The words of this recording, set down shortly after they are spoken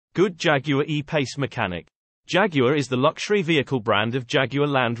Good Jaguar E-Pace mechanic. Jaguar is the luxury vehicle brand of Jaguar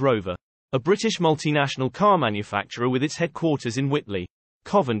Land Rover, a British multinational car manufacturer with its headquarters in Whitley,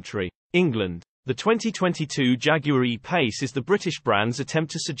 Coventry, England. The 2022 Jaguar E-Pace is the British brand's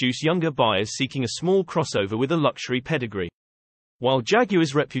attempt to seduce younger buyers seeking a small crossover with a luxury pedigree. While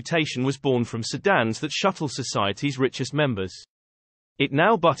Jaguar's reputation was born from sedans that shuttle society's richest members, it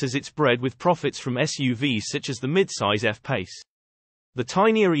now butters its bread with profits from SUVs such as the midsize F-Pace. The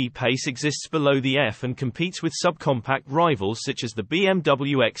tinier E-Pace exists below the F and competes with subcompact rivals such as the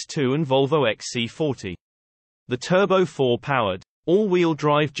BMW X2 and Volvo XC40. The turbo 4-powered, all-wheel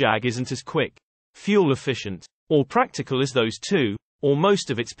drive Jag isn't as quick, fuel-efficient, or practical as those two, or most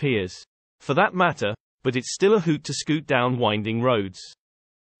of its peers, for that matter, but it's still a hoot to scoot down winding roads.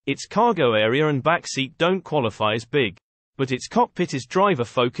 Its cargo area and back seat don't qualify as big, but its cockpit is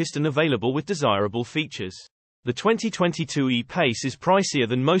driver-focused and available with desirable features. The 2022 E-Pace is pricier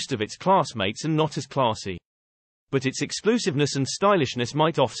than most of its classmates and not as classy, but its exclusiveness and stylishness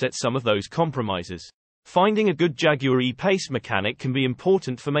might offset some of those compromises. Finding a good Jaguar E-Pace mechanic can be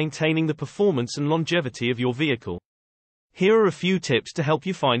important for maintaining the performance and longevity of your vehicle. Here are a few tips to help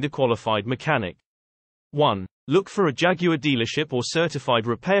you find a qualified mechanic. 1. Look for a Jaguar dealership or certified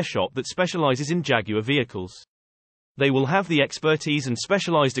repair shop that specializes in Jaguar vehicles. They will have the expertise and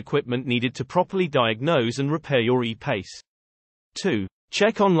specialized equipment needed to properly diagnose and repair your E-Pace. 2.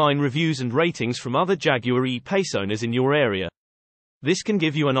 Check online reviews and ratings from other Jaguar E-Pace owners in your area. This can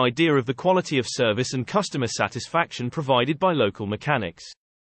give you an idea of the quality of service and customer satisfaction provided by local mechanics.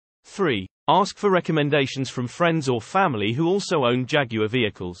 3. Ask for recommendations from friends or family who also own Jaguar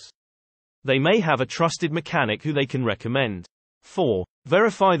vehicles. They may have a trusted mechanic who they can recommend. 4.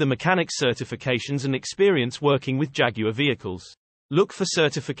 Verify the mechanic's certifications and experience working with Jaguar vehicles. Look for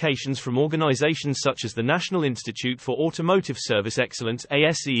certifications from organizations such as the National Institute for Automotive Service Excellence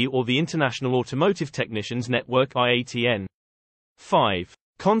 (ASE) or the International Automotive Technicians Network (IATN). 5.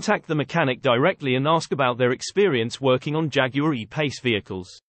 Contact the mechanic directly and ask about their experience working on Jaguar E-Pace vehicles.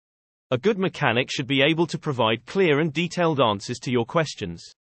 A good mechanic should be able to provide clear and detailed answers to your questions.